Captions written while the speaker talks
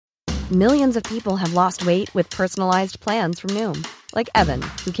Millions of people have lost weight with personalized plans from Noom. Like Evan,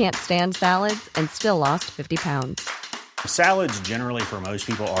 who can't stand salads and still lost 50 pounds. Salads generally for most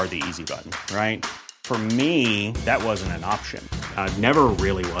people are the easy button, right? For me, that wasn't an option. I never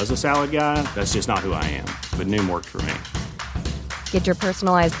really was a salad guy. That's just not who I am. But Noom worked for me. Get your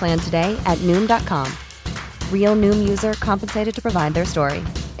personalized plan today at Noom.com. Real Noom user compensated to provide their story.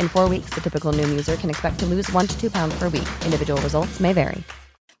 In 4 weeks, the typical Noom user can expect to lose 1 to 2 pounds per week. Individual results may vary.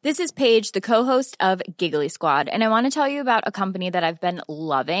 This is Paige, the co-host of Giggly Squad, and I want to tell you about a company that I've been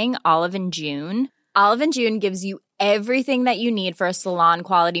loving, Olive & June. Olive & June gives you everything that you need for a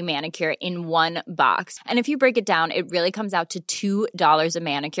salon-quality manicure in one box. And if you break it down, it really comes out to $2 a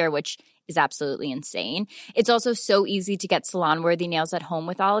manicure, which is absolutely insane. It's also so easy to get salon-worthy nails at home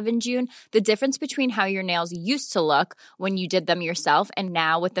with Olive & June. The difference between how your nails used to look when you did them yourself and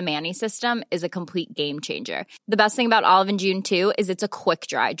now with the Mani system is a complete game changer. The best thing about Olive & June, too, is it's a quick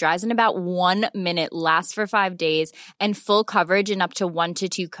dry. Dries in about 1 minute, lasts for 5 days, and full coverage in up to 1 to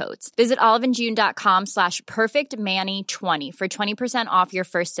 2 coats. Visit oliveandjune.com/perfectmani20 for 20% off your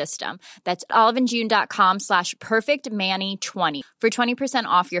first system. That's oliveandjune.com/perfectmani20 for 20%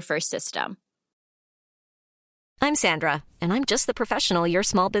 off your first system. I'm Sandra, and I'm just the professional your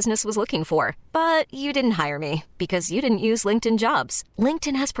small business was looking for. But you didn't hire me because you didn't use LinkedIn Jobs.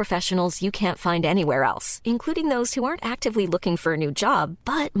 LinkedIn has professionals you can't find anywhere else, including those who aren't actively looking for a new job,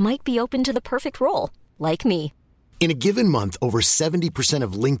 but might be open to the perfect role, like me. In a given month, over 70%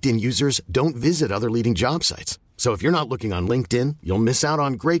 of LinkedIn users don't visit other leading job sites. So if you're not looking on LinkedIn, you'll miss out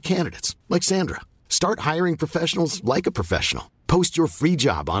on great candidates, like Sandra. Start hiring professionals like a professional. Post your free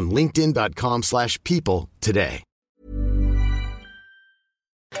job on linkedin.com/people today.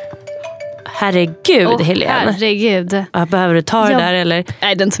 Herregud, Helene. Herregud. Jag behöver du ta det där eller?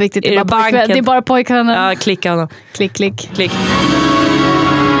 Nej, det är inte så viktigt. Det är bara pojkvännen. Ja, klicka honom. Klick.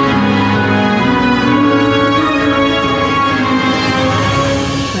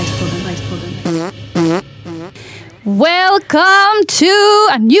 Welcome to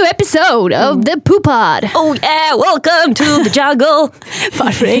a new episode of the Poopod. Oh yeah, welcome to the jungle.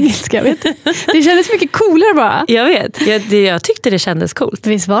 Varför engelska, jag vet. Det kändes mycket coolare bara. Jag vet, jag tyckte det kändes coolt.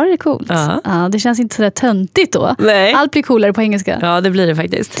 Visst var det coolt? Ja, det känns inte så där töntigt då. Nej. Allt blir coolare på engelska. Ja, det blir det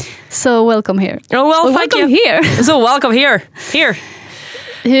faktiskt. So welcome here. Oh, well, welcome here. So welcome here.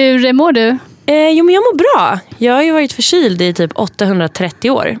 Hur mår du? Jo, men jag mår bra. Jag har ju varit förkyld i typ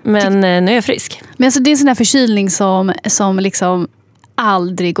 830 år. Men nu är jag frisk. Men alltså, det är en sån här förkylning som liksom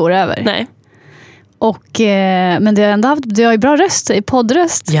aldrig går över. Nej. Och, men du har ju bra röst,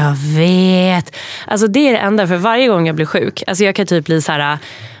 poddröst. Jag vet. Alltså det är det enda, för varje gång jag blir sjuk. Alltså jag kan typ bli så här: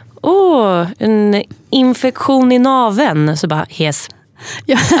 en infektion i naveln. Så bara hes.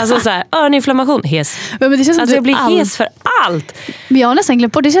 Ja. Alltså såhär, öroninflammation, hes. Men det känns som alltså jag blir hes för allt. Men jag har nästan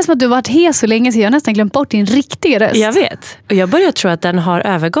glömt bort, det känns som att du har varit hes så länge så jag har nästan glömt bort din riktiga röst. Jag vet, och jag börjar tro att den har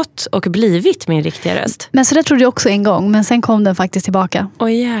övergått och blivit min riktiga röst. Men så det trodde jag också en gång, men sen kom den faktiskt tillbaka.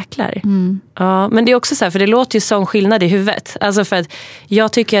 Åh jäklar. Ja, men det är också så här, för det låter ju sån skillnad i huvudet. Alltså för att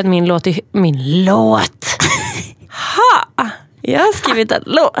jag tycker att min låt ha! Jag har skrivit en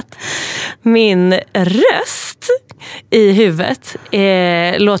låt. Min röst i huvudet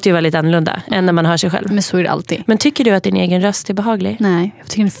låter ju väldigt annorlunda än när man hör sig själv. Men så är det alltid. Men tycker du att din egen röst är behaglig? Nej, jag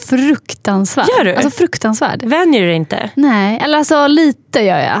tycker den är fruktansvärd. Gör du? Alltså fruktansvärd. Vänjer du dig inte? Nej, eller alltså lite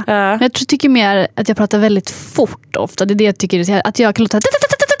gör jag. Men jag tycker mer att jag pratar väldigt fort ofta. Det är det jag tycker, att jag kan låta...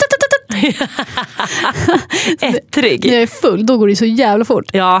 Ettrig. När jag är full, då går det så jävla fort.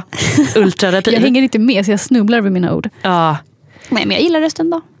 Ja, ultrarapid. Jag hänger inte med så jag snubblar över mina ord. Ja. Nej, men jag gillar rösten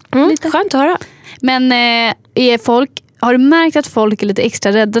då. Lite. Skönt att höra. Men har du märkt att folk är lite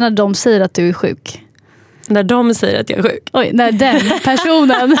extra rädda när de säger att du är sjuk? När de säger att jag är sjuk? Oj, när den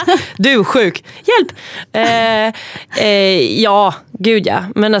personen. Du är sjuk. Hjälp! Ja, gud ja.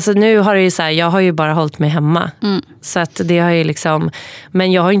 Men alltså nu har det ju så här, jag har ju bara hållit mig hemma. Så att det har ju liksom,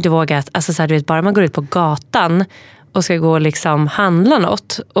 men jag har ju inte vågat, alltså så här, du vet, bara man går ut på gatan och ska gå och liksom handla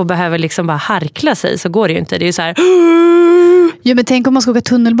något och behöver liksom bara harkla sig, så går det ju inte. Det är ju så här. Ja, men tänk om man ska åka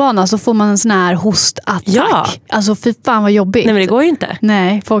tunnelbana så får man en sån här hostattack. Ja. Alltså fy fan vad jobbigt. Nej, men det går ju inte.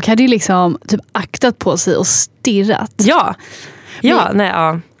 Nej, folk hade ju liksom typ aktat på sig och stirrat. Ja. Ja, men, nej,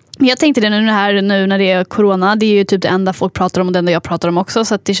 ja. Men jag tänkte det nu när det är corona, det är ju typ det enda folk pratar om och det enda jag pratar om också,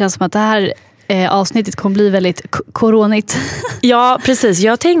 så att det känns som att det här avsnittet kommer bli väldigt coronigt. Ja, precis.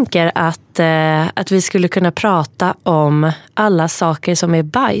 Jag tänker att vi skulle kunna prata om alla saker som är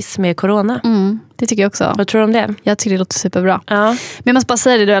bajs med corona. Det tycker jag också. Vad tror du om det? Jag tycker det låter superbra. Ja. Men jag måste bara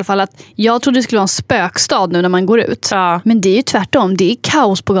säga det då, i alla fall, att jag trodde det skulle vara en spökstad nu när man går ut. Ja. Men det är ju tvärtom. Det är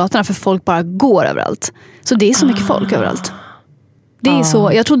kaos på gatorna för folk bara går överallt. Så det är så mycket folk överallt. Det är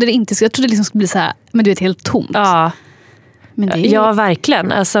så, jag trodde det liksom skulle bli så här, men du vet, helt tomt. Ja, Men det är... ja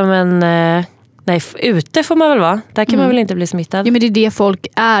verkligen. Alltså, men nej, ute får man väl vara. Där kan man väl inte bli smittad. Ja, men det är det folk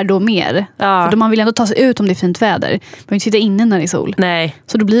är då mer. Ja. För man vill ändå ta sig ut om det är fint väder. Man vill inte sitta inne när det är sol. Nej.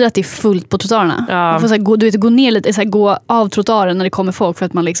 Så då blir det att det är fullt på trottoarerna. Ja. Man får så här, gå ner lite, så här, gå av trottoaren när det kommer folk, för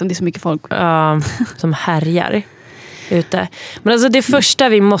att man liksom, det är så mycket folk. Som härjar ute. Men alltså det första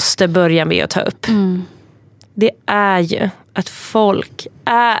vi måste börja med att ta upp, det är ju att folk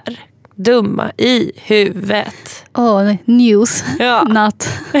är dumma i huvudet. News. Ja. Not.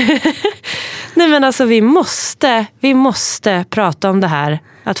 Nej, men alltså vi måste prata om det här,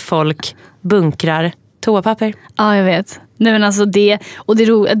 att folk bunkrar toapapper. Ja, jag vet. Nej, men alltså det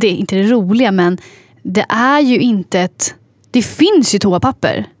är inte det roliga, men det är ju inte det finns ju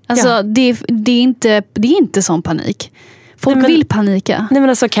toapapper. Alltså det är inte sån panik. Folk vill panika. Nej, men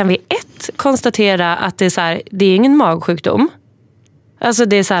alltså kan vi konstatera att det är så här, det är ingen magsjukdom. Alltså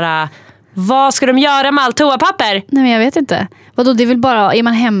det är så här, vad ska de göra med all toapapper? Nej, men jag vet inte. Vadå, det är väl bara, är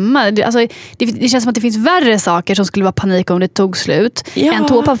man hemma? Alltså, det känns som att det finns värre saker som skulle vara panik om det tog slut än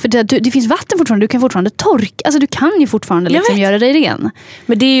toapapper. För det finns vatten fortfarande, du kan fortfarande torka. Alltså du kan ju fortfarande liksom göra dig ren.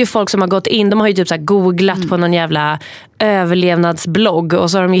 Men det är ju folk som har gått in, de har ju typ så här googlat på någon jävla överlevnadsblogg,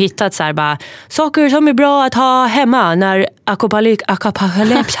 och så har de ju hittat så här bara, saker som är bra att ha hemma när apokalyps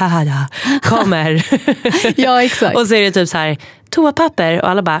kommer. Ja, exakt. Och så är det typ så här, toapapper, och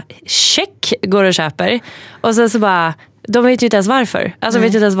alla bara, check, går och köper. Och sen så bara, de vet ju inte ens varför. Alltså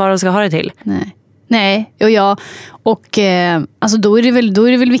vet ju inte ens vad de ska ha det till. Nej. Och alltså då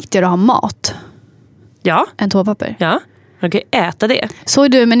är det väl viktigare att ha mat. Ja. Än toapapper. Ja, man kan ju äta det.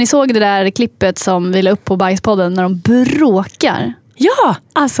 Men ni såg det där klippet som vi la upp på Bajspodden när de bråkar? Ja!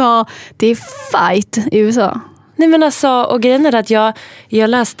 Alltså, det är fight i USA. Nej, men alltså, och grejen är att jag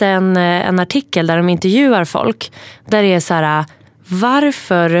läste en artikel där de intervjuar folk. Där det är så här,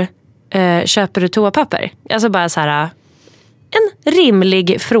 varför köper du toapapper? Alltså bara så här, en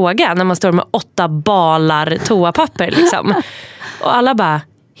rimlig fråga när man står med 8 balar toapapper liksom. Och alla bara,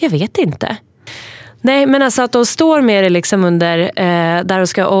 jag vet inte. Nej, men alltså att de står med det liksom under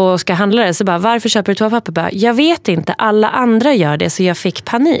där och ska handla det, så bara, varför köper du toapapper? Bara, jag vet inte, alla andra gör det, så jag fick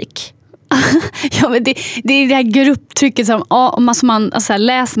panik. Ja, men det är det här grupptrycket som man, alltså,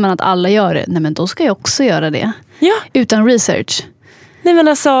 läser man att alla gör det. Nej, men då ska jag också göra det. Ja. Utan research. Nej, men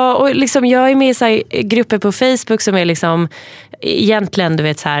alltså, och liksom, jag är med i så här grupper på Facebook som är liksom egentligen, du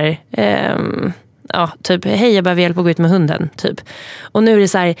vet, så här typ, hej, jag behöver hjälp att gå ut med hunden, typ. Och nu är det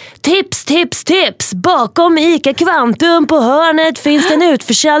så här, tips, bakom ICA Kvantum på hörnet finns det en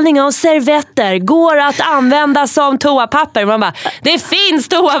utförsäljning av servetter, går att använda som toapapper. Man bara, det finns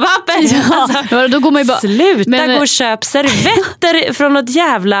toapapper! Ja, alltså, då går man ju bara, sluta gå och köp servetter från något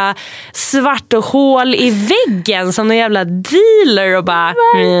jävla svart hål i väggen som någon jävla dealer, och bara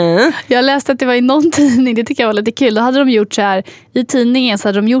Jag läste att det var i någon tidning, det tycker jag var lite kul. Då hade de gjort så här, i tidningen så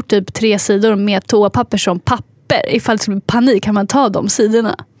hade de gjort typ 3 sidor med toapapper som papper. Ifall det skulle bli panik kan man ta de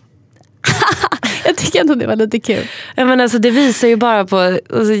sidorna. Jag tycker ändå det var lite kul. Ja, men alltså, det visar ju bara på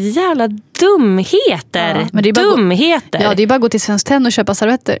alltså, jävla dumheter. Ja, men det är dumheter. Ja, det är bara att gå till Svenskt Tenn och köpa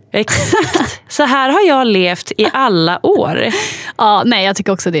servetter. Exakt. Så här har jag levt i alla år. Ja, nej, jag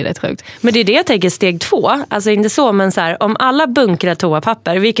tycker också det är rätt sjukt. Men det är det jag tänker steg 2. Alltså inte så, men så här, om alla bunkrar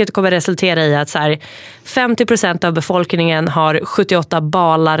toapapper, vilket kommer resultera i att så här, 50% av befolkningen har 78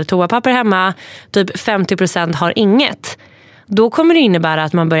 balar toapapper hemma, typ 50% har inget. Då kommer det innebära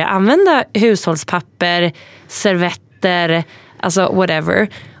att man börjar använda hushållspapper, servetter, alltså whatever.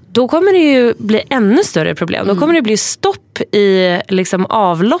 Då kommer det ju bli ännu större problem. Då kommer det bli stopp i liksom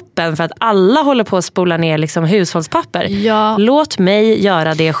avloppen för att alla håller på att spola ner liksom hushållspapper. Ja. Låt mig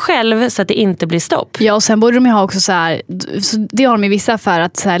göra det själv så att det inte blir stopp. Ja, och sen borde de ju ha också så här, det har de i vissa affärer,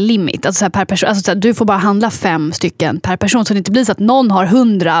 att så här limit, alltså så här per person, alltså så här, du får bara handla 5 stycken per person, så det inte blir så att någon har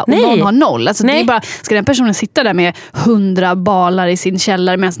 100 och någon har 0. Alltså det är bara, ska den personen sitta där med 100 balar i sin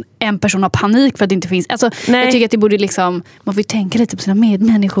källare medan en person har panik för att det inte finns, alltså jag tycker att det borde liksom, man får ju tänka lite på sina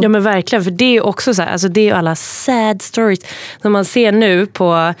medmänniskor. Ja, men verkligen, för det är också så här, alltså det är ju alla sad stories som man ser nu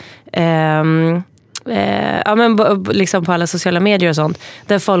på liksom på alla sociala medier och sånt,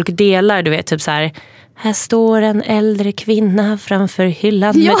 där folk delar, du vet, typ så här står en äldre kvinna framför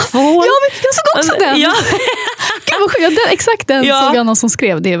hyllan med tvål. Ja, men jag såg också den. Ja. Exakt den såg jag någon som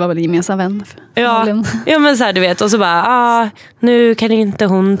skrev. Det var väl en gemensam vän. Ja, men så här, du vet. Och så bara, nu kan inte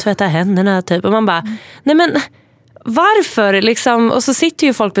hon tvätta händerna typ. Och man bara, nej men varför liksom, och så sitter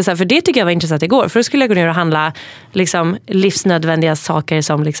ju folk på så här, för det tycker jag var intressant igår, för då skulle jag gå ner och handla liksom livsnödvändiga saker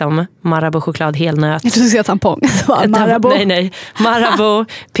som liksom Marabou choklad, helnöt. Jag trodde du skulle säga tampong. Marabou. Nej. Marabou,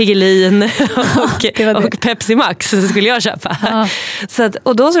 Piggelin och Pepsi Max så skulle jag köpa. Så att,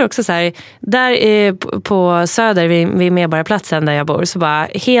 och då så är det också så här, där på Söder vid Medborgarplatsen där jag bor, så bara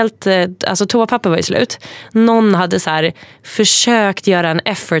helt, alltså toapapper var ju slut. Någon hade så här försökt göra en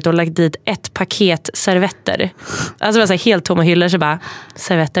effort och lagt dit ett paket servetter. Alltså det var så här helt tomma hyllor, så bara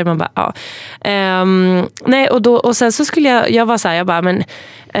servetter, man bara ja. Nej, och sen så skulle jag var så här, jag bara men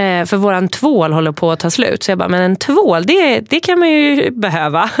för våran tvål håller på att ta slut, så jag bara men en tvål det kan man ju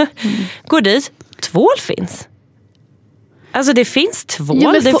behöva. Går dit, tvål finns. Alltså det finns tvål,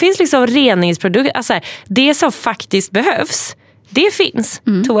 ja, det finns liksom reningsprodukter, alltså det som faktiskt behövs. Det finns.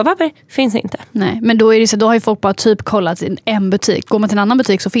 Toapapper finns inte. Nej, men då är det så, då har ju folk bara typ kollat i en butik. Går man till en annan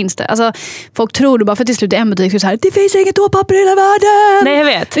butik så finns det. Alltså, folk tror det bara för till slut i en butik så är det så här, det finns inget toapapper i hela världen. Nej, jag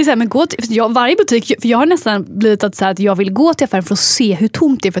vet. Det är så här, men gå till, varje butik, för jag har nästan blivit att, så här, att jag vill gå till affären för att se hur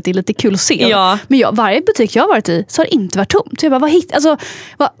tomt det är, för att det är lite kul att se. Ja. Men varje butik jag har varit i så har det inte varit tomt. Så jag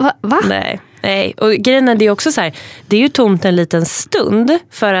bara, va? Nej, och grejen är det är också så här, det är ju tomt en liten stund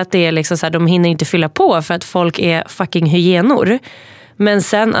för att det är liksom så här, de hinner inte fylla på för att folk är fucking hyenor. Men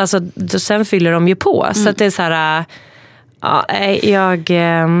sen, alltså, sen fyller de ju på. Så att det är så här, jag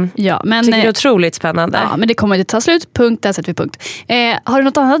tycker det är otroligt spännande. Ja, men det kommer inte ta slut. Punkt, där sätter vi punkt. Har du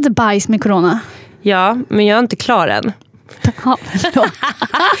något annat bajs med corona? Ja, men jag är inte klar än.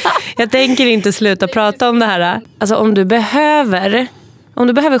 Jag tänker inte sluta prata om det här. Alltså om du behöver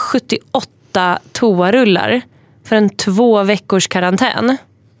 78 toarullar för en 2 veckors karantän,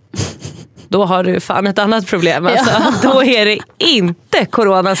 då har du fan ett annat problem. Alltså. Då är det inte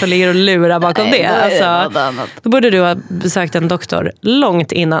corona som ligger och lurar bakom det. Alltså, då borde du ha besökt en doktor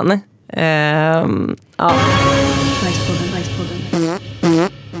långt innan.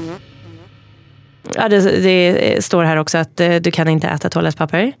 Ja, det står här också att du kan inte äta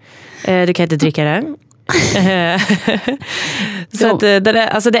toalettpapper. Du kan inte dricka det. Så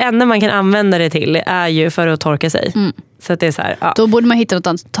att det enda man kan använda det till är ju för att torka sig. Så att det är så här, ja. Då borde man hitta något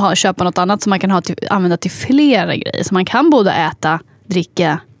annat, köpa något annat som man kan använda till flera grejer. Så man kan både äta,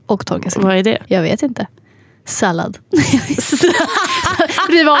 dricka och torka sig. Vad är det? Jag vet inte. Sallad.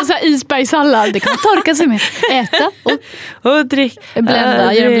 Det var så här isbergssallad. Det kan man torka sig med. Äta och dricka.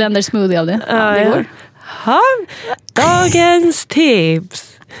 Blenda, gör en blender smoothie av det. Det går. Dagens tips.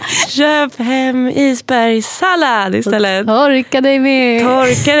 Köp hem isbergssallad istället. Torka dig med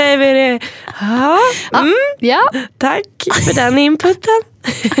det. Ja. Tack för den inputen.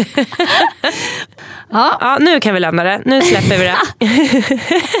 Ja, nu kan vi lämna det. Nu släpper vi det.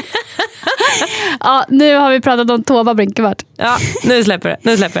 Ja, nu har vi pratat om toabrinkevart. Ja, nu släpper det.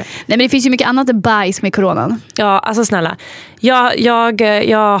 Nej, men det finns ju mycket annat bajs med coronan. Ja, alltså snälla.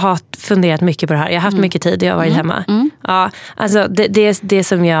 Jag har funderat mycket på det här. Jag har haft mycket tid, jag har varit hemma. Ja, alltså det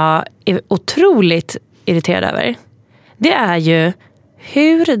som jag är otroligt irriterad över, det är ju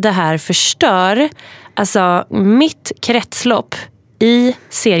hur det här förstör alltså mitt kretslopp i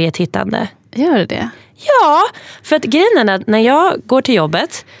serietittande. Gör det? Ja, för att grejen är att när jag går till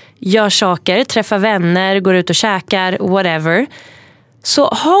jobbet, gör saker, träffar vänner, går ut och käkar, whatever, så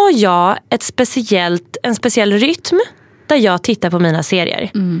har jag en speciell rytm där jag tittar på mina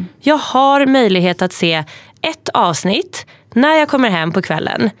serier. Jag har möjlighet att se ett avsnitt när jag kommer hem på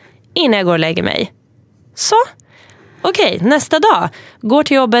kvällen innan jag går och lägger mig. Så, okej, nästa dag, går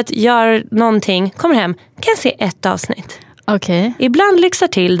till jobbet, gör någonting, kommer hem, kan se ett avsnitt. Okej. Ibland lyxar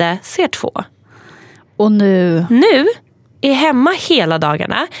till det, ser 2. Och nu är hemma hela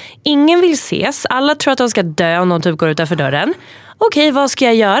dagarna. Ingen vill ses. Alla tror att de ska dö om de typ går utanför dörren. Okej, vad ska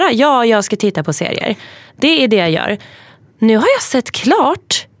jag göra? Ja, jag ska titta på serier. Det är det jag gör. Nu har jag sett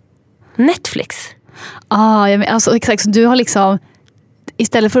klart Netflix. Alltså exakt. Så du har liksom,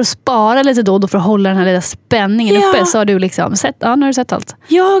 istället för att spara lite då för att hålla den här lilla spänningen uppe, så har du liksom sett, nu har du sett allt.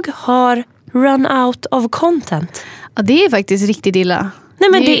 Jag har run out of content. Ja, det är faktiskt riktigt illa. Nej,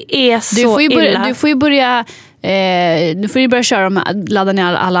 men det är så illa. Du får ju börja köra ladda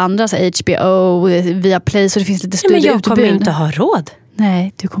ner alla andra, så HBO, via Play, så det finns lite större utbud. Men jag kommer inte ha råd.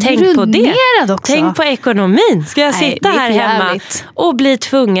 Nej, du kommer Tänk på det. Också. Tänk på ekonomin. Ska jag sitta här hemma och bli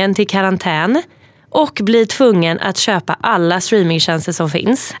tvungen till karantän och bli tvungen att köpa alla streamingtjänster som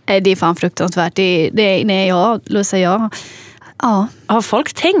finns? Nej, det är fan fruktansvärt. Har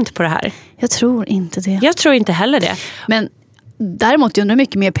folk tänkt på det här? Jag tror inte det. Jag tror inte heller det. Men däremot undrar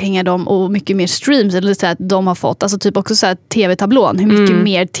mycket mer pengar och mycket mer streams eller så att de har fått. Alltså typ också så här tv-tablån. Hur mycket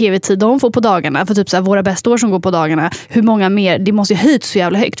mer tv-tid de får på dagarna. För typ så här våra bästa år som går på dagarna. Hur många mer, det måste ju höjts så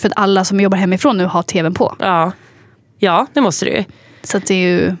jävla högt för att alla som jobbar hemifrån nu har tvn på. Ja. Ja, det måste du ju. Så att det är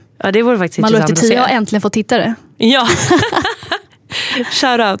ju... Ja, det vore faktiskt man intressant efter 10 att har se. äntligen fått titta det. Ja.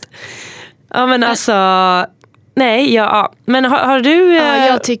 Shout out. Ja, men alltså... Nej, ja. Men har du... Ja,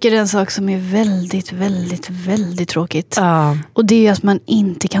 jag tycker det är en sak som är väldigt, väldigt, väldigt tråkigt. Ja. Och det är att man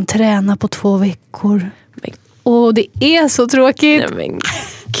inte kan träna på 2 veckor. Och det är så tråkigt. Nej, men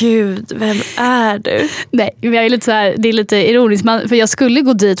gud, vem är du? Nej, men jag är lite så här, det är lite ironiskt. För jag skulle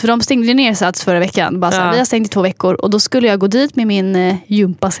gå dit, för de stängde ner Sats förra veckan. Bara så här, vi har stängt i 2 veckor. Och då skulle jag gå dit med min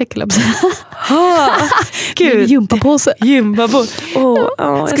gympasäck. Gud. Gympapåse. Gympapåse.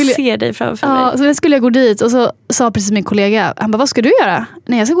 Jag ser dig framför mig. Ja, så skulle jag gå dit och så sa precis min kollega, han bara, vad ska du göra?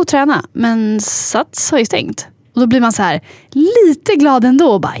 Nej, jag ska gå och träna. Men Sats har ju stängt. Och då blir man så här lite glad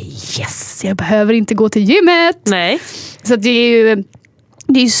ändå. Och bara, yes, jag behöver inte gå till gymmet. Nej. Så att det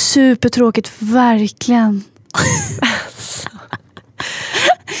är supertråkigt, verkligen.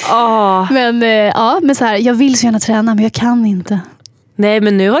 Men så här, jag vill så gärna träna, men jag kan inte. Nej,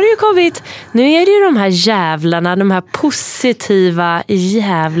 men nu har det ju kommit. Nu är det ju de här jävlarna, de här positiva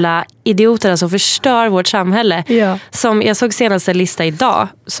jävla idioterna som förstör vårt samhälle. Ja. Som jag såg senaste lista idag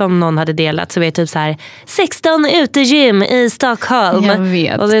som någon hade delat, så är det typ så här 16 utegym i Stockholm. Jag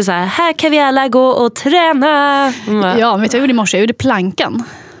vet. Och det är så här kan vi alla gå och träna. Ja, men vet du vad jag gjorde i morse? Jag gjorde plankan.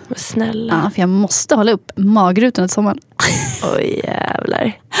 Snälla. Ja, för jag måste hålla upp magrutan ett sommar. Oj,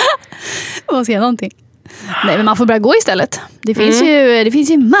 jävlar. Jag måste göra någonting. Nej, men man får börja gå istället. Det finns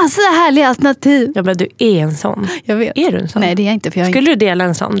ju massa härliga alternativ. Ja, men du är en sån. Jag vet. Är du en sån? Nej, det är jag inte. För jag skulle du dela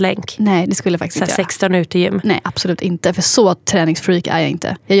en sån länk? Nej, det skulle jag faktiskt inte göra. 16 utegym? Nej, absolut inte. För så träningsfreak är jag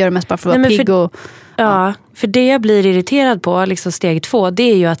inte. Jag gör det mest bara för att vara pigg och... Ja, för det jag blir irriterad på, liksom steg 2,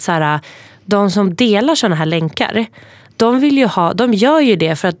 det är ju att så här, de som delar såna här länkar, de gör ju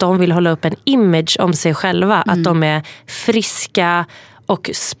det för att de vill hålla upp en image om sig själva. Att de är friska och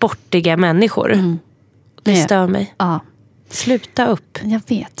sportiga människor. Det stör mig. Ja. Sluta upp. Jag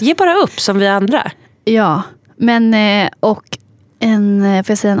vet. Ge bara upp som vi andra. Ja, men och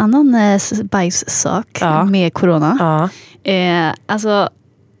får jag säga en annan bajssak med corona? Ja. Alltså,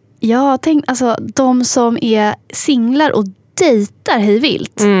 jag har tänkt, alltså de som är singlar och dejtar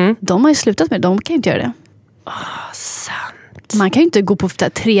hejvilt, de har ju slutat med det. De kan ju inte göra det. Sant. Man kan ju inte gå på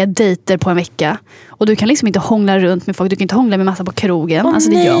 3 dejter på en vecka. Och du kan liksom inte hångla runt med folk. Du kan inte hångla med massa på krogen. Alltså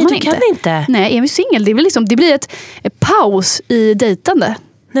det gör man du inte. Kan inte. Nej, är man singel, det blir ett paus i dejtande.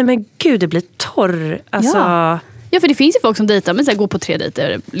 Nej, men gud, det blir torr. Alltså... Ja, för det finns ju folk som dejtar, men så här, går på 3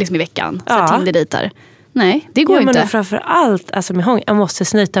 dejter liksom i veckan. Så här, Tinder-dejtar. Nej, det går inte. Men framför allt, alltså med hång, jag måste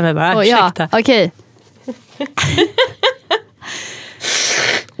snyta mig bara. Ursäkta. Ja, okej.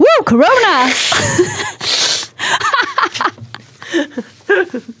 Woo, corona!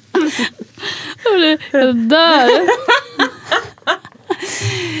 Jag dör.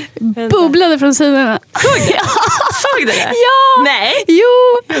 Bubblade från sidorna. Såg du det? Ja! Nej. Jo.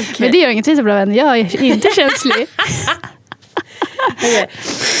 Okay. Men det gör inget så bra vän. Jag är inte känslig. Okay.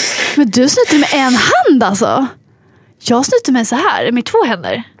 Men du snyter med en hand alltså. Jag snyter med så här med 2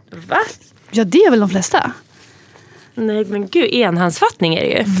 händer. Va? Ja, det är väl de flesta. Nej, men gud, enhandsfattning är det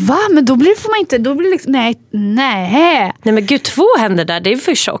ju. Va? Men då får man inte, då blir det liksom, nej. Nej, men gud, 2 händer där, det är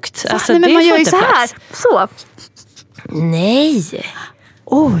för tjockt. Alltså, nej, men det man gör ju så här. Så. Nej.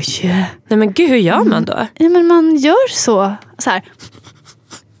 Oj. Nej, men gud, hur gör man då? Ja, men man gör så här.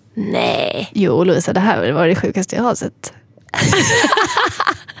 Nej. Jo, Louisa, det här var det sjukaste jag har sett.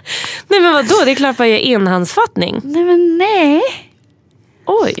 Nej, men vadå? Det är klart man gör enhandsfattning. Nej, men nej.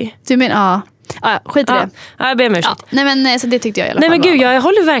 Oj. Du menar, skit i det. Ja, jag ber mig ursäkt. Nej, men så det tyckte jag i alla fall. Nej, men gud, jag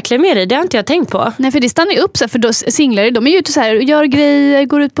håller verkligen med dig. Det har inte jag tänkt på. Nej, för det stannar ju upp så här, för då, singlar, de är ju ute så här, gör grejer,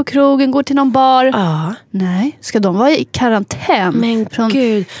 går ut på krogen, går till någon bar. Ja. Nej, ska de vara i karantän? Men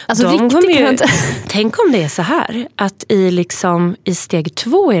gud, alltså riktig karantän. Tänk om det är så här, att i steg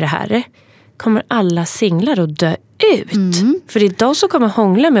 2 i det här kommer alla singlar att dö ut. För det är de som kommer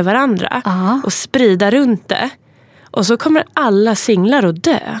hångla med varandra och sprida runt det. Och så kommer alla singlar att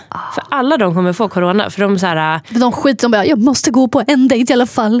dö. För alla de kommer få corona. För de så här... De skiter, de bara, jag måste gå på en dejt i alla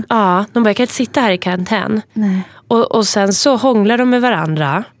fall. Ja, de bara, jag kan inte sitta här i karantän. Nej. Och sen så hånglar de med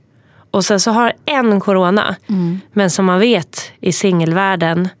varandra. Och sen så har en corona. Men som man vet i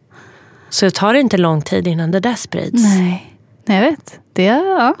singelvärlden så tar det inte lång tid innan det där sprids. Nej, jag vet.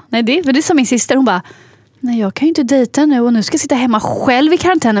 För det är som min syster, hon bara, nej, jag kan ju inte dejta nu och nu ska jag sitta hemma själv i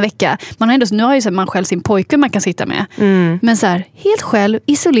karantän en vecka. Nu har ju så här, man själv sin pojke man kan sitta med. Men så här, helt själv,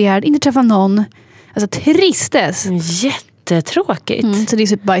 isolerad, inte träffa någon. Alltså tristes. Jättetråkigt. Så det är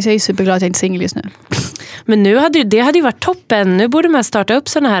superbajs. Jag är superglad att jag inte är singel just nu. Men nu det hade ju varit toppen. Nu borde man starta upp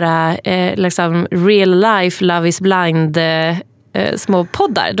såna här liksom real life Love is blind små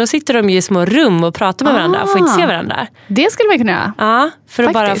poddar. Då sitter de ju i små rum och pratar med varandra och får inte se varandra. Det skulle man kunna göra. Ja, för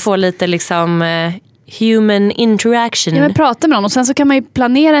att bara få lite liksom human interaction. Ja, men prata med någon och sen så kan man ju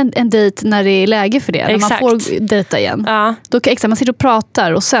planera en dejt när det är läge för det. Exakt. När man får dejta igen. Ja. Då kan man sitta och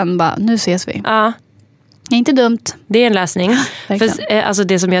pratar och sen bara, nu ses vi. Ja. Det är inte dumt. Det är en lösning. För, alltså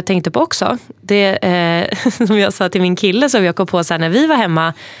det som jag tänkte på också, det som jag sa till min kille som jag kom på så här, när vi var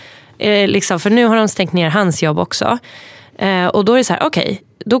hemma, liksom, för nu har de stängt ner hans jobb också. Och då är det så här, okej,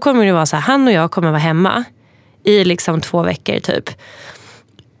 då kommer det vara så här, han och jag kommer vara hemma i liksom 2 veckor typ.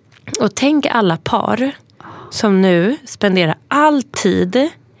 Och tänk alla par som nu spenderar all tid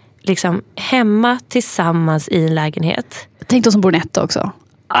liksom hemma tillsammans i en lägenhet. Tänk de som bor i en etta också.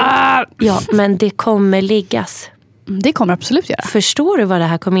 Ja, men det kommer liggas. Det kommer absolut göra. Förstår du vad det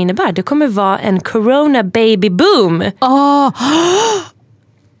här kommer innebära? Det kommer vara en corona baby boom.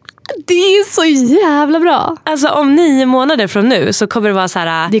 Det är så jävla bra. Alltså om 9 månader från nu så kommer det vara så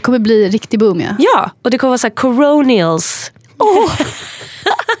här. Det kommer bli riktig boom, ja. Ja, och det kommer vara så här coronials.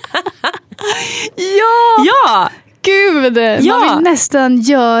 Ja! Gud, ja. Man vill nästan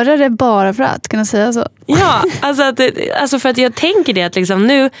göra det bara för att kunna säga så. Ja, alltså för att jag tänker det att liksom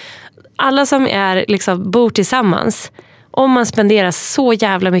nu, alla som är liksom, bor tillsammans, om man spenderar så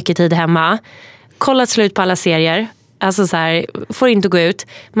jävla mycket tid hemma, kollat slut på alla serier, alltså så här, får inte gå ut,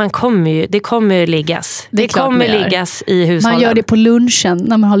 det kommer liggas. Det kommer liggas i hushållen. Man gör det på lunchen,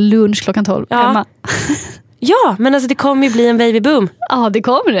 när man har lunch klockan 12 hemma. Ja, men alltså det kommer ju bli en babyboom. Ja, det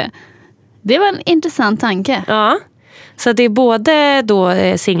kommer det. Det var en intressant tanke. Ja, så det är både då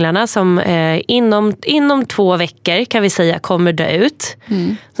singlarna som inom 2 veckor kan vi säga kommer dö ut.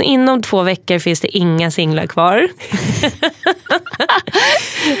 Så inom 2 veckor finns det inga singlar kvar.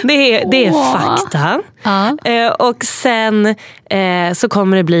 det är fakta. Och sen så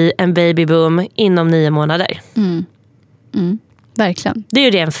kommer det bli en babyboom inom 9 månader. Verkligen. Det är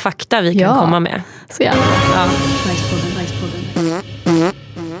ju det en fakta vi kan komma med. Så jävla. Ja.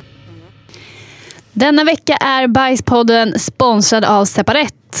 Denna vecka är Bajspodden sponsrad av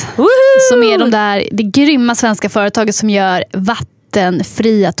Separet. Som är det grymma svenska företaget som gör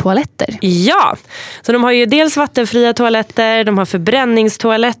vattenfria toaletter. Ja, så de har ju dels vattenfria toaletter, de har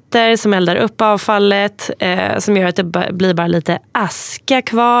förbränningstoaletter som eldar upp avfallet, som gör att det blir bara lite aska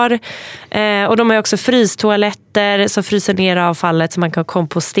kvar. Och de har ju också frystoaletter som fryser ner avfallet så man kan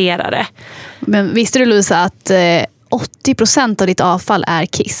kompostera det. Men visste du, Louisa, att 80% av ditt avfall är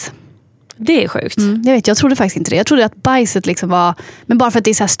kiss? Det är sjukt. Jag trodde faktiskt inte det. Jag trodde att bajset liksom var, men bara för att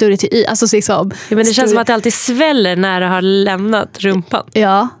det är så här större till y, alltså liksom, ja, men det känns som att det alltid sväller när det har lämnat rumpan.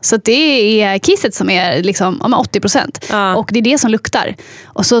 Ja, så det är kisset som är liksom 80%. Ja. Och det är det som luktar.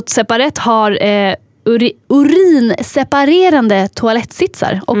 Och så Separet har urinseparerande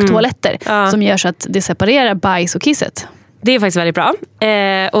toalettsitsar och toaletter som gör så att det separerar bajs och kisset. Det är faktiskt väldigt bra.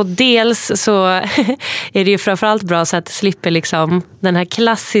 Och dels så är det ju framförallt bra så att det slipper liksom den här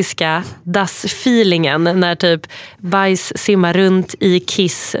klassiska dassfeelingen när typ bajs simmar runt i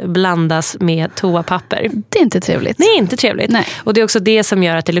kiss blandas med toapapper. Det är inte trevligt. Det är inte trevligt. Nej. Och det är också det som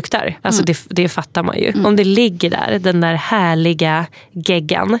gör att det luktar. Alltså det fattar man ju. Om det ligger där, den där härliga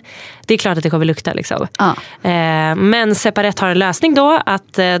geggan, det är klart att det kommer lukta liksom. Ja. Men Separet har en lösning då,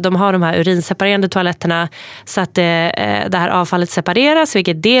 att de har de här urinseparerande toaletterna så att det här avfallet separeras,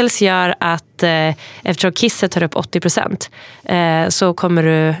 vilket dels gör att eftersom kisset tar upp 80% så kommer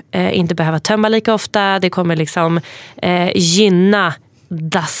du inte behöva tömma lika ofta. Det kommer liksom gynna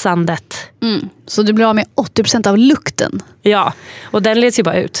dassandet. Så du blir av med 80% av lukten. Ja, och den leds ju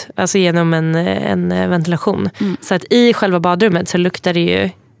bara ut, alltså genom en ventilation. Så att i själva badrummet så luktar det ju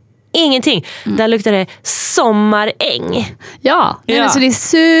ingenting. Där luktar det sommaräng. Ja, men så det är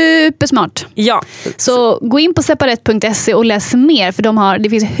supersmart. Ja. Så gå in på separet.se och läs mer, för det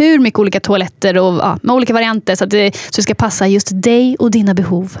finns hur mycket olika toaletter och med olika varianter så det ska passa just dig och dina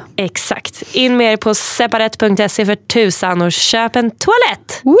behov. Exakt. In mer på separet.se för 1000 och köp en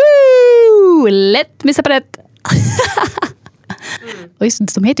toalett. Woo! Lätt med Separet. Och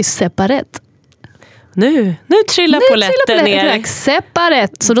just, de heter ju Separet. Nu trillar polletten ner.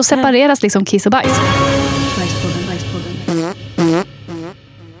 Separet. Så då separeras liksom kiss och bajs.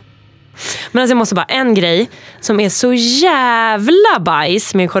 Men alltså jag måste bara, en grej som är så jävla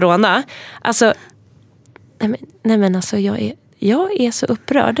bajs med corona. Alltså, nej men alltså jag är så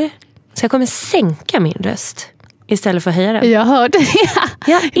upprörd. Så jag kommer sänka min röst istället för att höja den. Jag hörde det.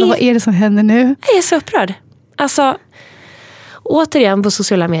 Vad är det som händer nu? Jag är så upprörd. Alltså, återigen på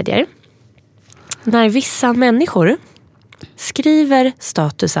sociala medier. När vissa människor skriver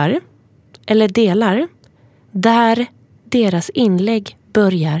statusar eller delar där deras inlägg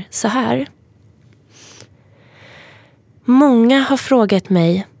börjar så här. Många har frågat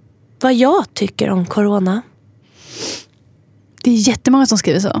mig vad jag tycker om corona. Det är jättemånga som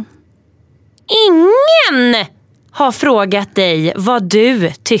skriver så. Ingen har frågat dig vad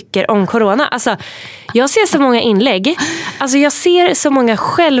du tycker om corona. Alltså, jag ser så många inlägg. Alltså, jag ser så många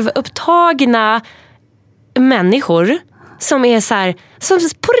självupptagna människor som är så här, som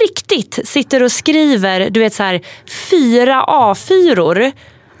på riktigt sitter och skriver, du vet så här 4 A4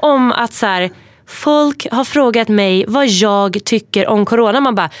 om att så här, folk har frågat mig vad jag tycker om corona.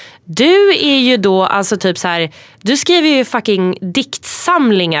 Man bara, du är ju då alltså typ så här, du skriver ju fucking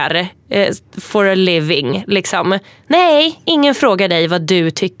diktsamlingar for a living liksom. Nej, ingen frågar dig vad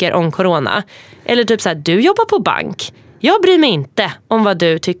du tycker om corona. Eller typ så här, du jobbar på bank. Jag bryr mig inte om vad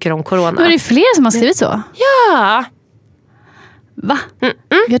du tycker om corona. Men är det fler som har skrivit så? Ja. Va?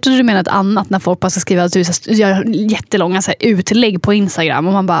 Jag trodde du menade ett annat när folk bara ska skriva att du gör jättelånga så här, utlägg på Instagram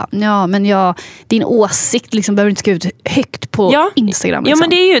och man bara, ja men din åsikt liksom behöver inte skriva ut högt på Instagram. Liksom. Ja,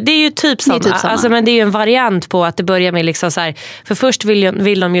 men det är ju typ samma. Alltså, men det är ju en variant på att det börjar med liksom så här, för först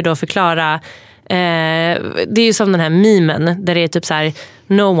vill de ju då förklara det är ju som den här memen där det är typ så här,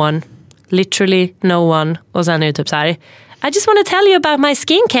 no one, literally no one, och sen är det typ så här, I just want to tell you about my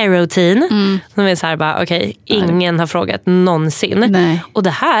skincare routine. Som är så här bara, okej, ingen har frågat någonsin. Nej. Och det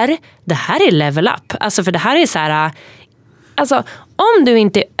här är level up. Alltså för det här är så här, alltså om du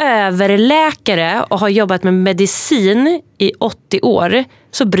inte är överläkare och har jobbat med medicin i 80 år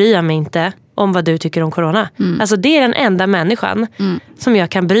så bryr jag mig inte om vad du tycker om corona. Alltså det är den enda människan som jag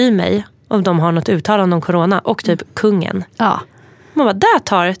kan bry mig om de har något uttalande om corona, och typ kungen. Ja. Man bara, där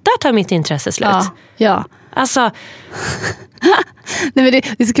tar mitt intresse slut. Ja. Alltså nej, men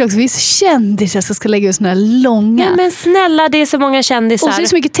det ska också finnas kändisar som ska lägga ut såna här långa. Nej, men snälla, det är så många kändisar. Och så är det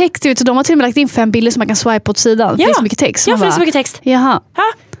så mycket text ut, så de har till och med lagt in 5 bilder som man kan swipa åt sidan. Det finns så mycket text. Ja, det finns så mycket text. Jaha.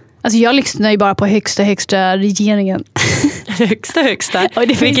 Alltså jag lyssnar ju bara på högsta regeringen. högsta?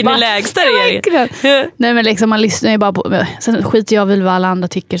 Vilken är lägsta regeringen? Nej, men liksom man lyssnar ju bara på. Sen skiter jag väl vad alla andra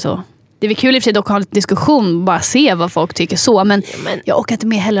tycker så. Det är väl kul i och för sig dock att ha lite diskussion, bara se vad folk tycker så, men jag orkar inte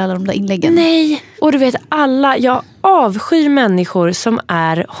med heller alla de där inläggen. Nej, och du vet jag avskyr människor som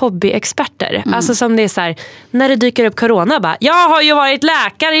är hobbyexperter. Alltså som det är så här, när det dyker upp corona bara, jag har ju varit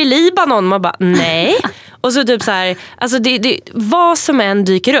läkare i Libanon, man bara, nej. Och så typ så här, alltså det vad som än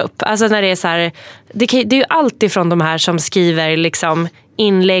dyker upp, alltså när det är så här, det är ju alltid från de här som skriver liksom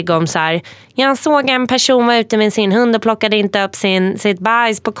inlägg om så här, jag såg en person var ute med sin hund och plockade inte upp sitt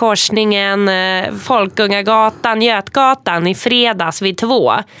bajs på korsningen Folkungagatan, Götgatan i fredags vid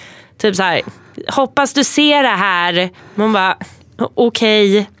 2. Typ så här, hoppas du ser det här. Man bara,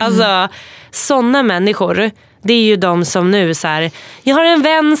 okej. Alltså sådana människor, det är ju de som nu så här, jag har en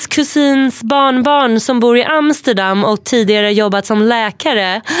väns kusins barnbarn som bor i Amsterdam och tidigare jobbat som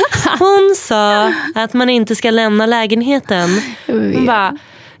läkare. Hon sa att man inte ska lämna lägenheten. Hon bara,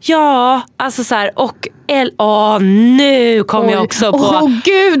 ja, alltså så här, och nu kom jag också på.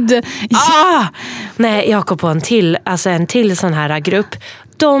 Gud. Nej, jag kom på en till sån här grupp.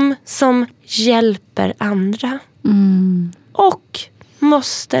 De som hjälper andra. Och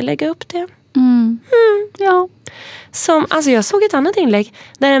måste lägga upp det. Ja. Som, alltså jag såg ett annat inlägg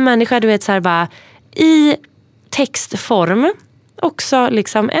där en människa, du vet så här bara, i textform också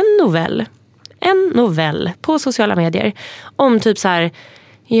liksom en novell på sociala medier om typ så här,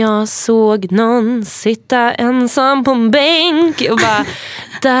 jag såg någon sitta ensam på en bänk och bara,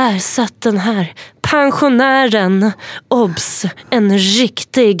 där satt den här pensionären, obs, en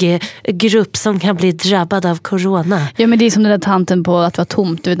riktig grupp som kan bli drabbad av corona. Ja, men det är som den där tanten på att det var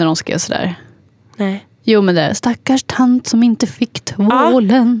tomt, du vet när de skrev sådär. Nej. Jo, men det stackars tant som inte fick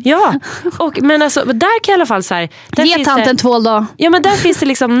tvålen. Ja. Men alltså, där kan jag i alla fall så här, ge tanten tvål då. Ja, men där finns det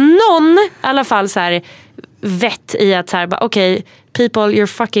liksom någon i alla fall så här vett i att så här, okej, people, you're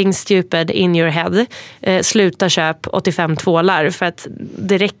fucking stupid in your head. Sluta köp 85 tvålar för att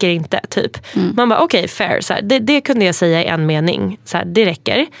det räcker inte typ. Man bara, okej, fair. Så här, det kunde jag säga i en mening. Så här, det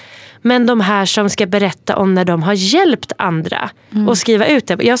räcker. Men de här som ska berätta om när de har hjälpt andra och skriva ut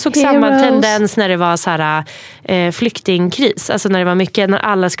det. Jag såg samma tendens när det var så här, flyktingkris. Alltså när det var mycket, när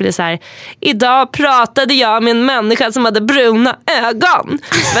alla skulle så här, idag pratade jag med en människa som hade bruna ögon.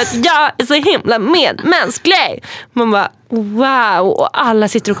 För att jag är så himla medmänsklig. Man bara, wow. Och alla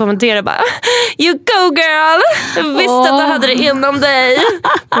sitter och kommenterar bara, you go girl. Jag visste att du hade det inom dig.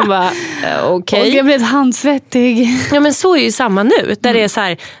 Man bara, okej. Och jag blev handsvettig. Ja, men så är ju samma nu. Där det är så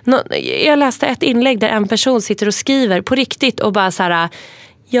här, jag läste ett inlägg där en person sitter och skriver på riktigt och bara så här,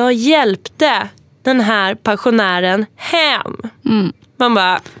 jag hjälpte den här pensionären hem. Man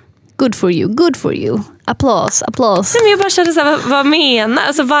bara, Good for you. Applause. Nej, men jag bara kände så här, vad menar?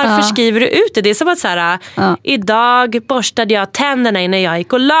 Alltså, varför skriver du ut det? Det är som att så här, idag borstade jag tänderna innan jag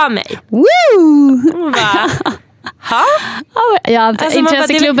gick och la mig. Woo! Ha? Alltså,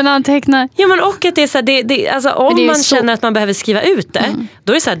 intresseklubben antecknar. Ja, men och att det är så här, alltså, om man känner att man behöver skriva ut det,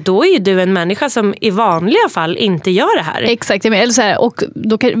 då är det så här, då är ju du en människa som i vanliga fall inte gör det här. Exakt, eller så här, och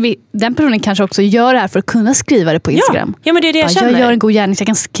då kan den personen kanske också gör det här för att kunna skriva det på Instagram. Ja, men det är det jag känner. Jag gör en god gärning så jag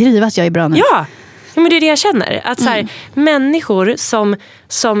kan skriva att jag är bra nu. Ja, men det är det jag känner. Att så här, människor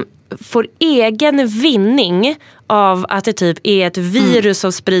som får egen vinning av att det typ är ett virus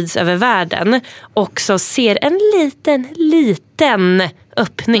som sprids över världen och så ser en liten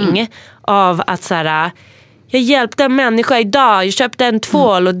öppning av att så här, jag hjälpte en människa idag, jag köpte en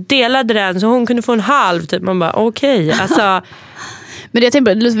tvål och delade den så hon kunde få en halv typ. Man bara okej, alltså. Men jag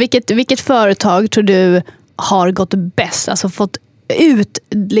tänker, vilket företag tror du har gått bäst, alltså fått ut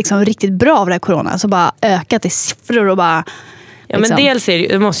liksom riktigt bra av det här corona, alltså bara ökat i siffror och bara ja, men dels är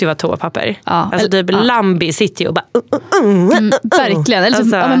det måste ju vara toapapper. Alltså typ Lambi sitter ju och bara verkligen. Eller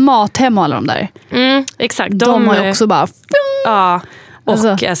alltså, men Mathem och alla de där. Exakt. De har ju också bara ja.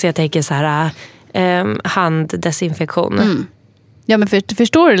 Och alltså jag tänker så här handdesinfektion. Ja, men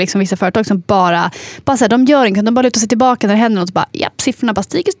förstår du liksom vissa företag som bara så här, de gör inget, de bara lutar sig tillbaka när det händer något och bara siffrorna bara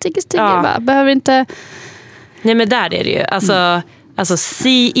stiger. Bara, behöver inte. Nej, men där är det ju alltså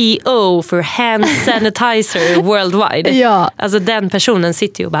CEO för hand sanitizer worldwide. Ja. Alltså den personen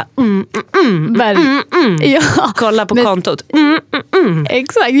sitter ju och bara kolla på kontot.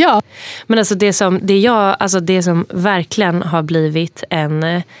 Exakt, ja. Men alltså det som verkligen har blivit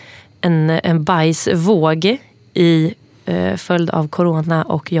en bajsvåg i följd av corona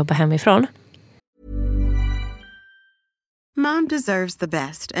och jobba hemifrån. Mom deserves the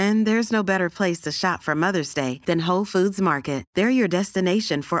best, and there's no better place to shop for Mother's Day than Whole Foods Market. They're your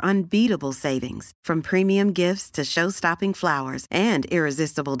destination for unbeatable savings, from premium gifts to show-stopping flowers and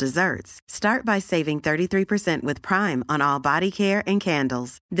irresistible desserts. Start by saving 33% with Prime on all body care and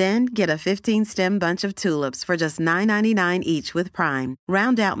candles. Then get a 15-stem bunch of tulips for just $9.99 each with Prime.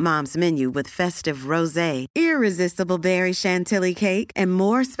 Round out Mom's menu with festive rosé, irresistible berry chantilly cake, and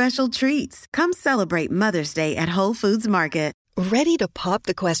more special treats. Come celebrate Mother's Day at Whole Foods Market. Ready to pop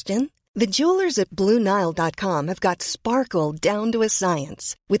the question? The jewelers at BlueNile.com have got sparkle down to a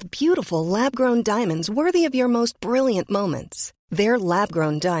science with beautiful lab-grown diamonds worthy of your most brilliant moments. Their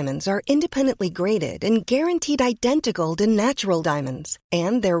lab-grown diamonds are independently graded and guaranteed identical to natural diamonds,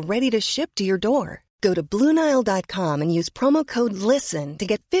 and they're ready to ship to your door. Go to BlueNile.com and use promo code LISTEN to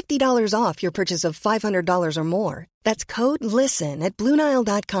get $50 off your purchase of $500 or more. That's code LISTEN at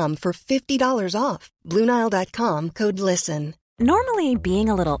BlueNile.com for $50 off. BlueNile.com, code LISTEN. Normally, being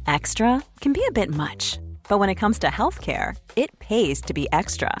a little extra can be a bit much. But when it comes to healthcare, it pays to be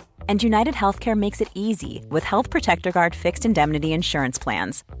extra. And United Healthcare makes it easy with Health Protector Guard fixed indemnity insurance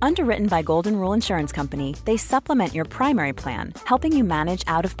plans. Underwritten by Golden Rule Insurance Company, they supplement your primary plan, helping you manage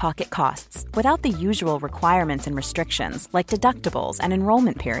out-of-pocket costs without the usual requirements and restrictions like deductibles and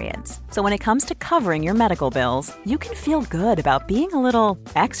enrollment periods. So when it comes to covering your medical bills, you can feel good about being a little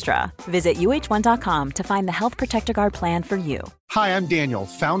extra. Visit UH1.com to find the Health Protector Guard plan for you. Hi, I'm Daniel,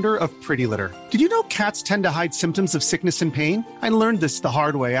 founder of Pretty Litter. Did you know cats tend to hide symptoms of sickness and pain? I learned this the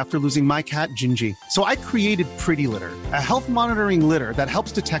hard way after losing my cat, Gingy. So I created Pretty Litter, a health monitoring litter that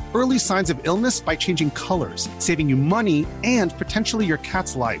helps detect early signs of illness by changing colors, saving you money and potentially your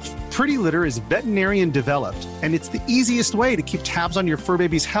cat's life. Pretty Litter is veterinarian developed, and it's the easiest way to keep tabs on your fur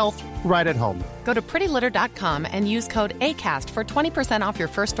baby's health right at home. Go to prettylitter.com and use code ACAST for 20% off your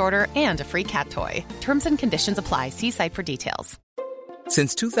first order and a free cat toy. Terms and conditions apply. See site for details.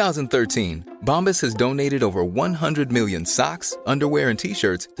 Since 2013, Bombas has donated over 100 million socks, underwear, and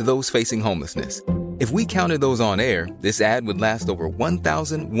T-shirts to those facing homelessness. If we counted those on air, this ad would last over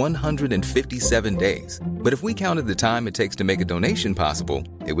 1,157 days. But if we counted the time it takes to make a donation possible,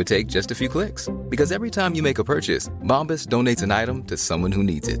 it would take just a few clicks. Because every time you make a purchase, Bombas donates an item to someone who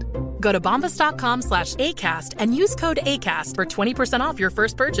needs it. Go to bombas.com/ACAST and use code ACAST for 20% off your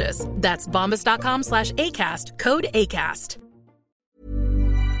first purchase. That's bombas.com/ACAST, code ACAST.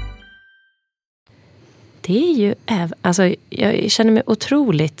 Det är ju, alltså jag känner mig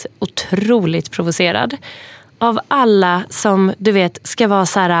otroligt provocerad av alla som du vet ska vara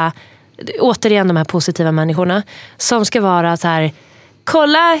så här, återigen de här positiva människorna som ska vara så här,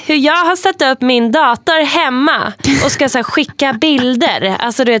 kolla hur jag har satt upp min dator hemma och ska så här, skicka bilder.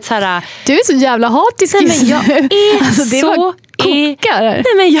 Alltså du vet så här, du är så jävla hatisk. Nej, men jag är alltså, det så kokar. Nej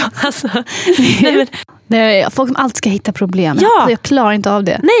men jag alltså folk som alltid ska hitta problem. Ja. Jag klarar inte av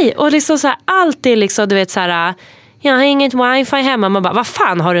det. Nej, och liksom så här, allt är liksom du vet så här, jag har inget wifi hemma. Man bara, vad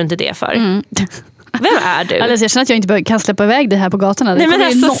fan har du inte det för? Vem är du? Alltså, jag känner att jag inte kan släppa iväg det här på gatorna. Det kommer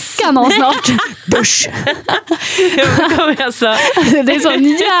ju knocka någon snart. Bush. Det är sån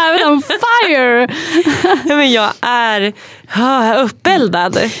jävla on fire. Men jag är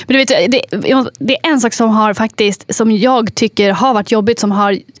uppeldad. Men du vet, det är en sak som har faktiskt, som jag tycker har varit jobbigt, som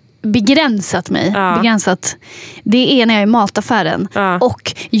har begränsat mig. Det är när jag är i mataffären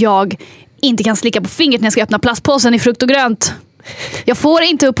och jag inte kan slicka på fingret när jag ska öppna plastpåsen i frukt och grönt. Jag får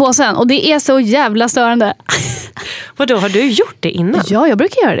inte upp påsen och det är så jävla störande. Vadå, har du gjort det innan? Ja, jag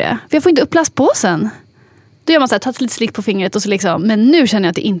brukar göra det. För jag får inte upp plastpåsen. Då gör man så här, tar lite slick på fingret och så liksom. Men nu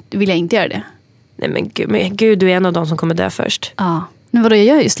känner jag att vill jag inte göra det. Nej men gud, du är en av dem som kommer dö först. Ja, men vadå,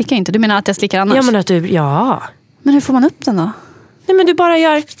 jag slickar inte. Du menar att jag slickar annars? Ja, men att du, Men hur får man upp den då? Nej, men du bara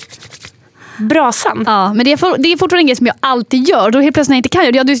gör brasan. Ja, men det är fortfarande en grej som jag alltid gör. Då helt plötsligt när jag inte kan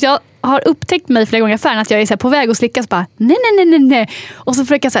göra det. Jag har upptäckt mig flera gånger i affären att jag är så här på väg att slickas bara nej. Och så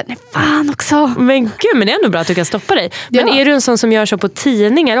försöker jag säga nej fan också. Men gud, men det är ändå bra att du kan stoppa dig. Men är du en sån som gör så på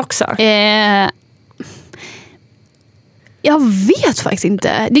tidningar också? Jag vet faktiskt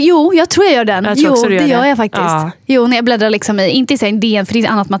inte. Jag tror jag gör den. Jag tror också du gör det det. Gör jag faktiskt. Ja. Jo, när jag bläddrar liksom i, inte i sig DN för det är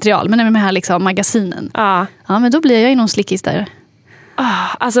annat material, men med de här liksom magasinen. Ja, men då blir jag ju någon slickis där.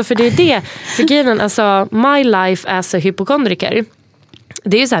 Alltså för det är det. För grejen, alltså my life as a hypokondriker.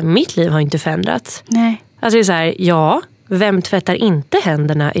 Det är ju så här, mitt liv har inte förändrats. Nej. Alltså det är så här, vem tvättar inte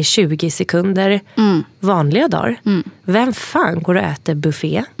händerna i 20 sekunder vanliga dagar? Vem fan går och äter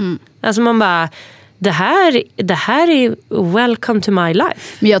buffé? Alltså man bara, det här är welcome to my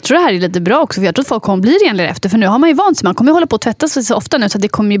life. Men jag tror det här är lite bra också, för jag tror att folk kommer bli renligare efter. För nu har man ju vant sig, man kommer ju hålla på att tvätta sig så ofta nu så att det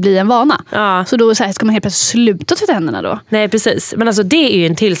kommer ju bli en vana. Ja. Så då så här, ska man helt plötsligt sluta tvätta händerna då? Nej, precis. Men alltså det är ju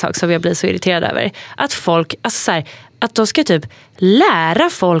en till sak som jag blir så irriterad över. Att folk, alltså så här, att de ska typ lära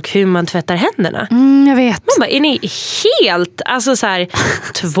folk hur man tvättar händerna. Jag vet. Man bara, är ni helt, alltså så här,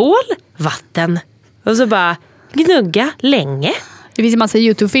 tvål, vatten och så bara gnugga länge. Det finns ju en massa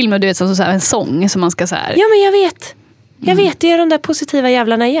YouTube-filmer, du vet, som så här, en sång som man ska så här. Ja, men jag vet, det är de där positiva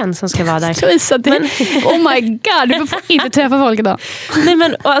jävlarna igen som ska vara där. Men, oh my god, du får inte träffa folk idag. Nej,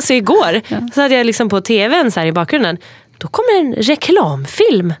 men alltså igår så hade jag liksom på tvn så här i bakgrunden. Då kommer en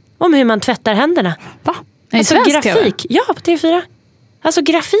reklamfilm om hur man tvättar händerna. Va? Alltså grafik. TV? Ja, på TV4. Alltså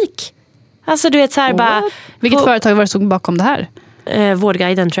grafik. Alltså du vet så här bara. Vilket företag var det som bakom det här?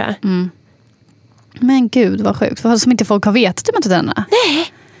 Vårdguiden tror jag. Men gud, vad sjukt. Vad som inte folk har vetat hur man tvättar händerna.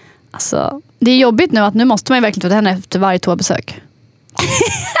 Nej. Alltså, det är jobbigt nu att nu måste man ju verkligen tvätta händerna efter varje toabesök.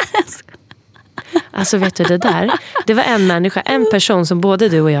 Alltså vet du det där? Det var en person som både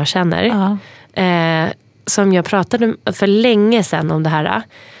du och jag känner. Som jag pratade för länge sedan om det här.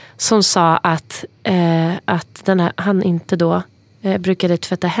 Som sa att han inte då brukade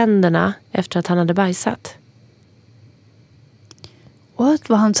tvätta händerna efter att han hade bajsat. What?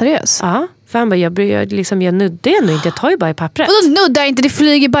 Var han seriös? Ja, för han bara, jag nuddar ändå inte, jag tar ju bara i pappret. Och då nuddar inte, det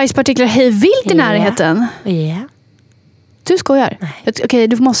flyger bajspartiklar hej vilt i närheten. Ja. Du skojar? Okej,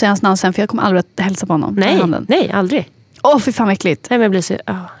 du måste säga hans namn sen, för jag kommer aldrig att hälsa på honom. Nej, aldrig. Fy fan vad äckligt. Nej, men jag blir så,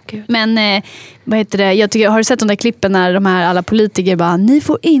 gud. Men vad heter det? Har du sett de där klippen när de här alla politiker bara, ni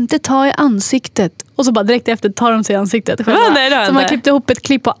får inte ta i ansiktet. Och så bara direkt efter tar de sig i ansiktet. Så man har klippt ihop ett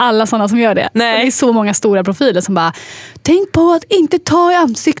klipp på alla sådana som gör det. Nej. Och det är så många stora profiler som bara, tänk på att inte ta i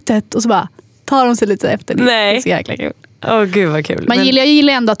ansiktet. Och så bara tar de sig lite efter. Det är så jäkla kul. Gud vad kul. Jag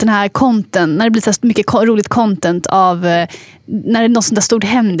gillar ändå att den här content, när det blir så mycket roligt content av när det något sånt där stort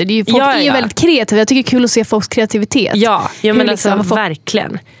händer. Det är ju, folk är ju väldigt kreativa. Jag tycker det är kul att se folks kreativitet. Ja, men alltså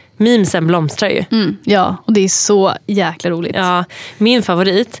verkligen. Memesen blomstrar ju. Ja, och det är så jäkla roligt. Ja, min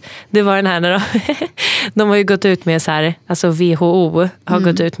favorit, det var den här när de har ju gått ut med så här, alltså WHO har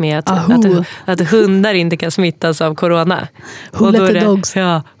gått ut med att hundar inte kan smittas av corona. Who let the dogs?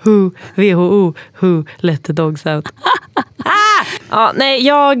 Ja, WHO, who let the dogs out. Ja, nej,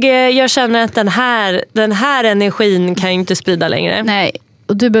 jag känner att den här energin kan ju inte sprida längre. Nej,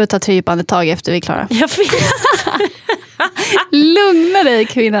 och du behöver ta 3 djupa andetag efter vi är klara. Jag vet. Lugna dig,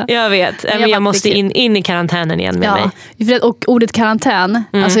 kvinna. Jag vet, men jag måste in i karantänen igen med mig. Och ordet karantän,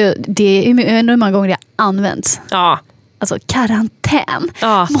 alltså, det är hur många gånger det används. Ja. Alltså karantän.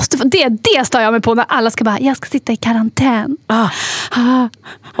 Det stör jag mig på när alla ska bara, jag ska sitta i karantän.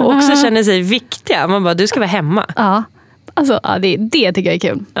 Och också känner sig viktiga. Man bara, du ska vara hemma. Ja. Alltså, det tycker jag är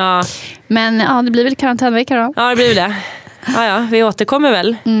kul. Ja. Men det blir väl karantänvecka då? Ja, det blir det. Ja, vi återkommer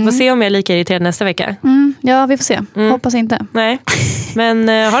väl. Får se om jag är lika irriterad nästa vecka. Ja, vi får se. Hoppas inte. Nej. Men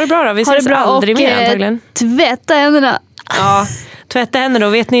ha det bra då. Vi ses aldrig mer antagligen. Tvätta händerna. Ja, tvätta händerna.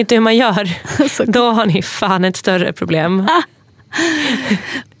 Och vet ni inte hur man gör, då har ni fan ett större problem.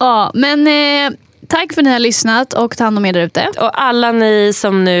 Ja, men Tack för att ni har lyssnat och ta hand om er där ute. Och alla ni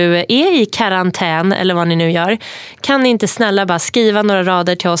som nu är i karantän eller vad ni nu gör, kan ni inte snälla bara skriva några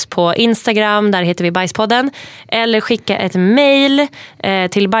rader till oss på Instagram, där heter vi Bajspodden, eller skicka ett mejl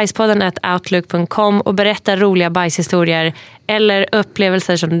till bajspodden@outlook.com och berätta roliga bajshistorier eller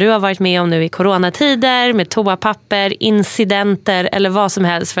upplevelser som du har varit med om nu i coronatider, med toapapper, incidenter eller vad som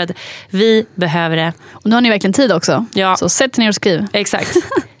helst, för att vi behöver det. Och nu har ni verkligen tid också. Ja. Så sätt ner och skriv. Exakt.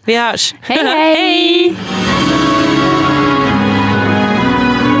 Vi hörs. Hej, hej! Hej!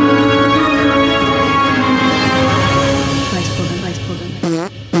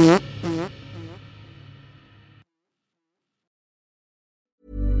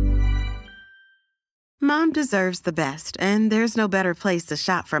 Mom deserves the best, and there's no better place to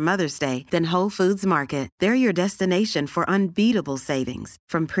shop for Mother's Day than Whole Foods Market. They're your destination for unbeatable savings,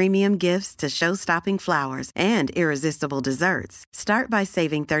 from premium gifts to show-stopping flowers and irresistible desserts. Start by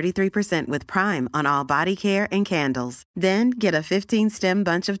saving 33% with Prime on all body care and candles. Then get a 15-stem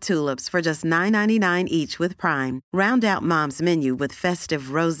bunch of tulips for just $9.99 each with Prime. Round out Mom's menu with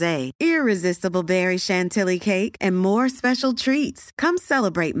festive rosé, irresistible berry chantilly cake, and more special treats. Come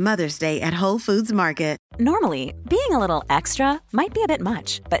celebrate Mother's Day at Whole Foods Market. Normally, being a little extra might be a bit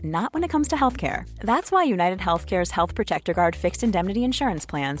much, but not when it comes to healthcare. That's why United Healthcare's Health Protector Guard fixed indemnity insurance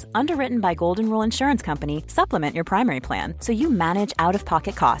plans, underwritten by Golden Rule Insurance Company, supplement your primary plan so you manage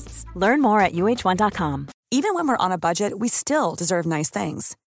out-of-pocket costs. Learn more at uh1.com. Even when we're on a budget, we still deserve nice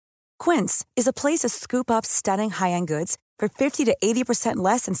things. Quince is a place to scoop up stunning high-end goods for 50 to 80%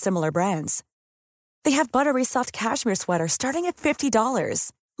 less than similar brands. They have buttery soft cashmere sweaters starting at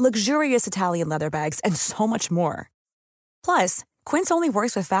 $50, luxurious Italian leather bags, and so much more. Plus, Quince only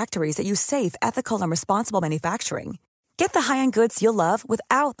works with factories that use safe, ethical, and responsible manufacturing. Get the high-end goods you'll love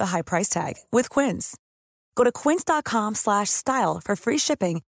without the high price tag with Quince. Go to quince.com/style for free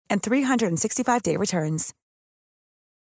shipping and 365-day returns.